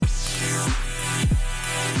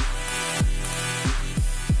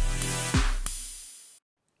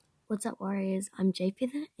What's up, Warriors? I'm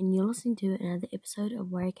Jayfeather, and you're listening to another episode of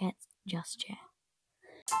Warrior Cats Just Chat.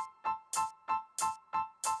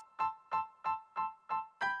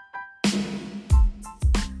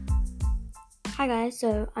 Hi guys,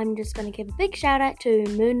 so I'm just going to give a big shout out to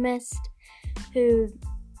Moon Mist, who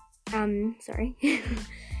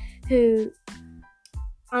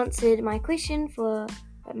answered my question for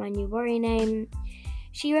my new warrior name.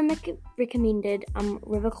 She recommended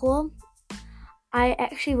Riverclaw. I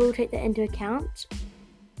actually will take that into account.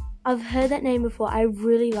 I've heard that name before. I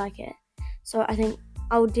really like it. So I think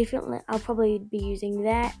I'll probably be using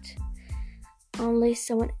that unless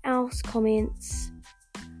someone else comments.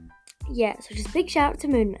 Yeah, so just big shout out to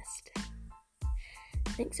Moon Mist.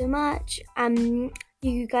 Thanks so much.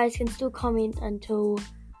 You guys can still comment until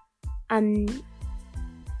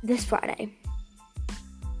this Friday.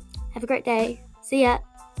 Have a great day. See ya.